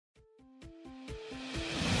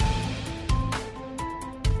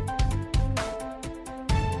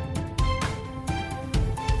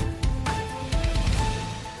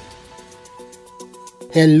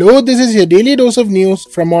Hello, this is your daily dose of news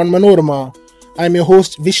from Onmanorama. I'm your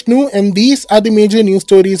host Vishnu and these are the major news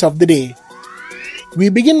stories of the day. We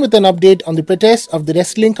begin with an update on the protests of the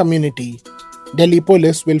wrestling community. Delhi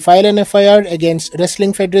police will file an FIR against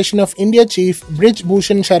Wrestling Federation of India chief Brij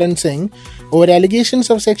Bhushan Sharan Singh over allegations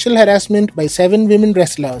of sexual harassment by 7 women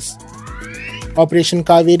wrestlers. Operation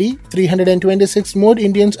Kaveri, 326 more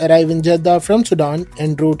Indians arrive in Jeddah from Sudan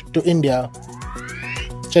en route to India.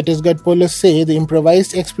 Chhattisgarh police say the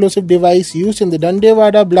improvised explosive device used in the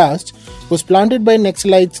Dantewada blast was planted by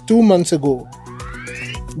Naxalites 2 months ago.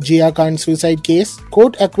 Jia Khan suicide case,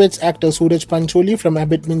 court acquits actor Suraj Pancholi from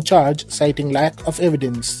abetment charge citing lack of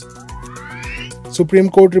evidence. Supreme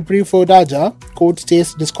Court reprieve for Raja, court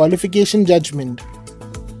stays disqualification judgment.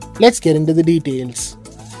 Let's get into the details.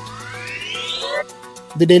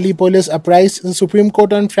 The Delhi police apprised the Supreme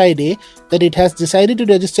Court on Friday that it has decided to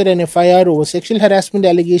register an FIR over sexual harassment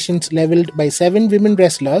allegations levelled by 7 women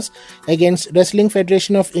wrestlers against Wrestling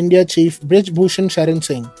Federation of India chief Brij Bhushan Sharan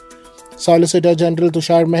Singh. Solicitor General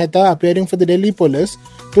Tushar Mehta, appearing for the Delhi police,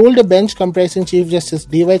 told a bench comprising Chief Justice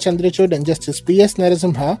D.Y. Chandrachud and Justice P.S.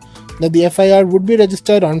 Narasimha that the FIR would be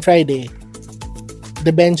registered on Friday.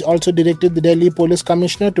 The bench also directed the Delhi Police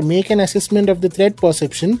Commissioner to make an assessment of the threat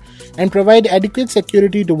perception and provide adequate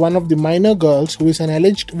security to one of the minor girls who is an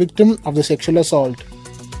alleged victim of the sexual assault.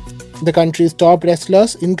 The country's top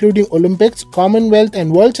wrestlers, including Olympics, Commonwealth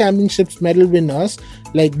and World Championships medal winners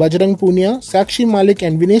like Bajrang Punia, Sakshi Malik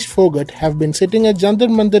and Vinesh Fogart, have been sitting at Jantar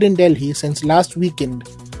Mantar in Delhi since last weekend.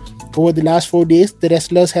 Over the last 4 days, the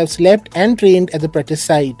wrestlers have slept and trained at the protest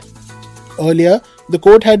site. Earlier, the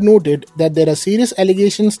court had noted that there are serious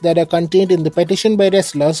allegations that are contained in the petition by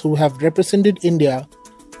wrestlers who have represented India.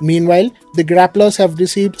 Meanwhile, the grapplers have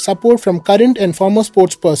received support from current and former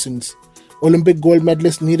sportspersons. Olympic gold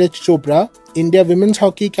medalist Neeraj Chopra, India women's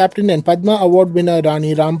hockey captain and Padma Award winner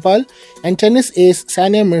Rani Rampal, and tennis ace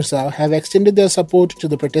Sania Mirza have extended their support to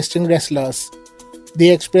the protesting wrestlers. They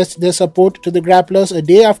expressed their support to the grapplers a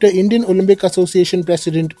day after Indian Olympic Association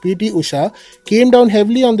President P.T. Usha came down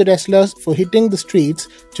heavily on the wrestlers for hitting the streets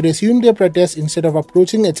to resume their protests instead of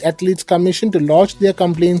approaching its athletes' commission to lodge their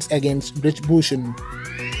complaints against Brij Bhushan.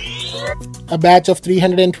 A batch of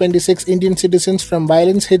 326 Indian citizens from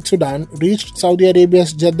violence-hit Sudan reached Saudi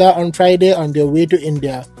Arabia's Jeddah on Friday on their way to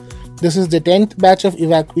India. This is the 10th batch of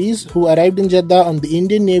evacuees who arrived in Jeddah on the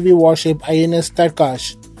Indian Navy warship INS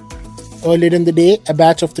Tarkash. Earlier in the day, a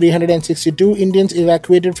batch of 362 Indians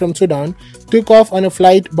evacuated from Sudan took off on a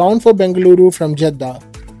flight bound for Bengaluru from Jeddah.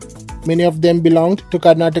 Many of them belonged to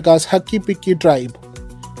Karnataka's Hakki-Pikki tribe.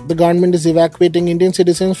 The government is evacuating Indian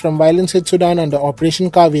citizens from violence-hit Sudan under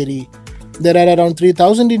Operation Kaveri. There are around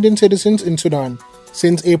 3,000 Indian citizens in Sudan.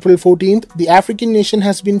 Since April 14th, the African nation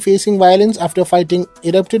has been facing violence after fighting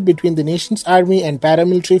erupted between the nation's army and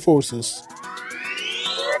paramilitary forces.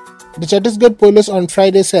 The Chhattisgarh police on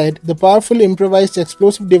Friday said the powerful improvised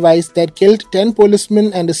explosive device that killed 10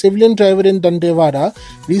 policemen and a civilian driver in Dantewada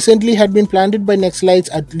recently had been planted by Naxalites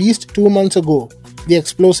at least 2 months ago. The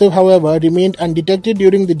explosive, however, remained undetected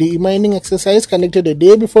during the demining exercise conducted a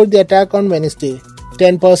day before the attack on Wednesday.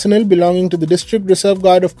 10 personnel belonging to the District Reserve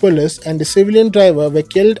Guard of Police and a civilian driver were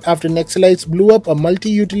killed after Naxalites blew up a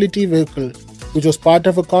multi-utility vehicle, which was part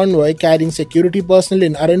of a convoy carrying security personnel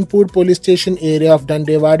in Aranpur police station area of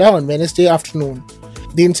Dantewada on Wednesday afternoon.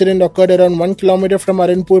 The incident occurred around 1 kilometer from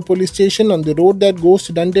Aranpur police station on the road that goes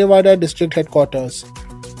to Dantewada district headquarters.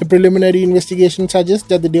 The preliminary investigation suggests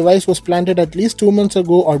that the device was planted at least 2 months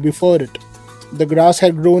ago or before it. The grass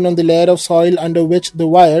had grown on the layer of soil under which the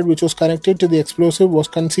wire which was connected to the explosive was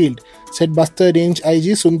concealed, said Bastar Range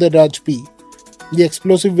IG Sundar Raj P. The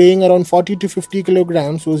explosive weighing around 40 to 50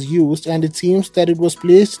 kilograms was used and it seems that it was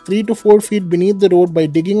placed 3 to 4 feet beneath the road by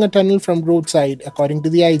digging a tunnel from roadside, according to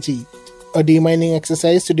the IG. A demining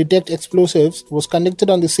exercise to detect explosives was conducted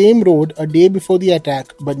on the same road a day before the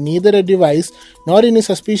attack, but neither a device nor any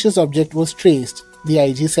suspicious object was traced, the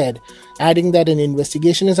IG said, adding that an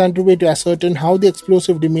investigation is underway to ascertain how the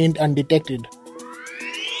explosive remained undetected.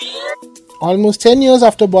 Almost 10 years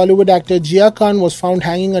after Bollywood actor Jia Khan was found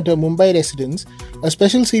hanging at her Mumbai residence, a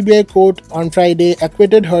special CBI court on Friday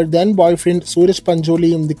acquitted her then-boyfriend Suraj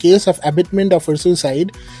Pancholi in the case of abetment of her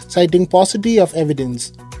suicide, citing paucity of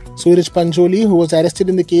evidence. Suraj Pancholi, who was arrested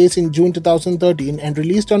in the case in June 2013 and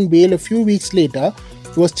released on bail a few weeks later,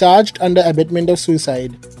 was charged under abetment of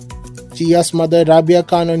suicide. Jia's mother Rabia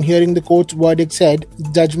Khan, on hearing the court's verdict, said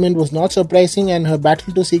judgment was not surprising and her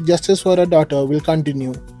battle to seek justice for her daughter will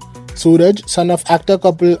continue. Suraj, son of actor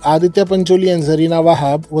couple Aditya Pancholi and Zarina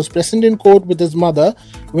Wahab, was present in court with his mother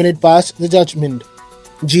when it passed the judgment.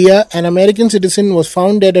 Jia, an American citizen, was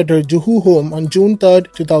found dead at her Juhu home on June 3,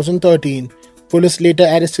 2013. Police later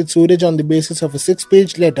arrested Suraj on the basis of a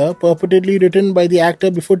 6-page letter purportedly written by the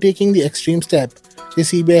actor before taking the extreme step. The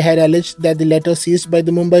CBI had alleged that the letter seized by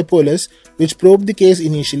the Mumbai police, which probed the case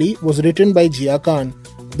initially, was written by Jia Khan.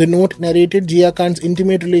 The note narrated Jia Khan's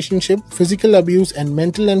intimate relationship, physical abuse and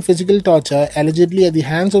mental and physical torture allegedly at the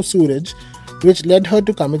hands of Suraj, which led her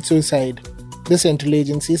to commit suicide, the central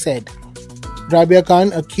agency said. Rabia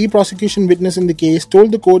Khan, a key prosecution witness in the case,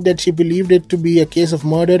 told the court that she believed it to be a case of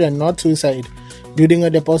murder and not suicide. During her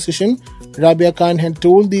deposition, Rabia Khan had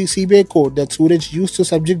told the CBI court that Suraj used to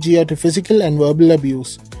subject Jia to physical and verbal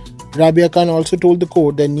abuse. Rabia Khan also told the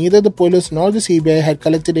court that neither the police nor the CBI had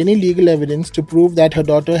collected any legal evidence to prove that her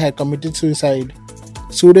daughter had committed suicide.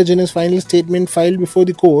 Suraj, in his final statement filed before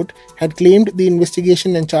the court, had claimed the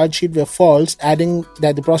investigation and charge sheet were false, adding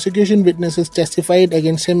that the prosecution witnesses testified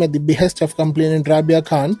against him at the behest of complainant Rabia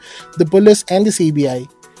Khan, the police and the CBI.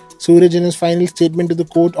 Suraj, in his final statement to the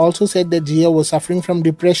court, also said that Jia was suffering from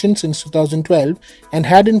depression since 2012 and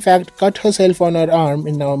had in fact cut herself on her arm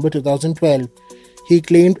in November 2012. He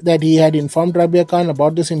claimed that he had informed Rabia Khan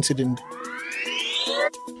about this incident.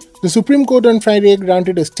 The Supreme Court on Friday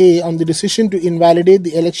granted a stay on the decision to invalidate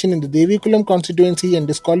the election in the Devikulam constituency and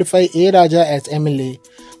disqualify A. Raja as MLA.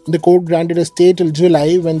 The court granted a stay till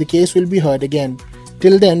July, when the case will be heard again.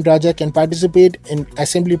 Till then, Raja can participate in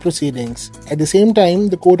assembly proceedings. At the same time,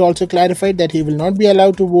 the court also clarified that he will not be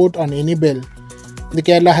allowed to vote on any bill. The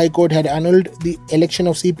Kerala High Court had annulled the election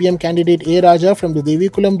of CPM candidate A. Raja from the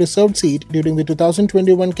Devikulam reserved seat during the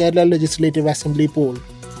 2021 Kerala Legislative Assembly poll.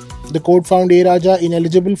 The court found A. Raja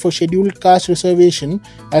ineligible for scheduled caste reservation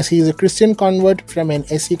as he is a Christian convert from an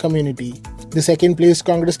SC community. The second-placed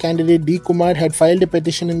Congress candidate D. Kumar had filed a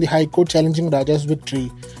petition in the High Court challenging Raja's victory.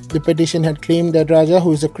 The petition had claimed that Raja,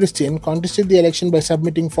 who is a Christian, contested the election by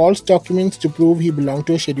submitting false documents to prove he belonged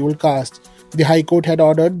to a scheduled caste. The High Court had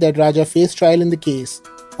ordered that Raja face trial in the case.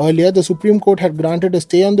 Earlier, the Supreme Court had granted a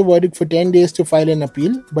stay on the verdict for 10 days to file an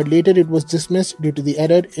appeal, but later it was dismissed due to the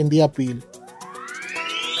error in the appeal.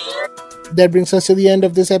 That brings us to the end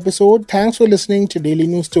of this episode. Thanks for listening to Daily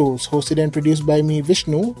News Tours, hosted and produced by me,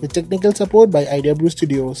 Vishnu, with technical support by Idea Brew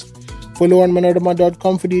Studios. Follow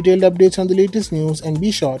Onmanorama.com for detailed updates on the latest news and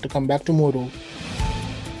be sure to come back tomorrow.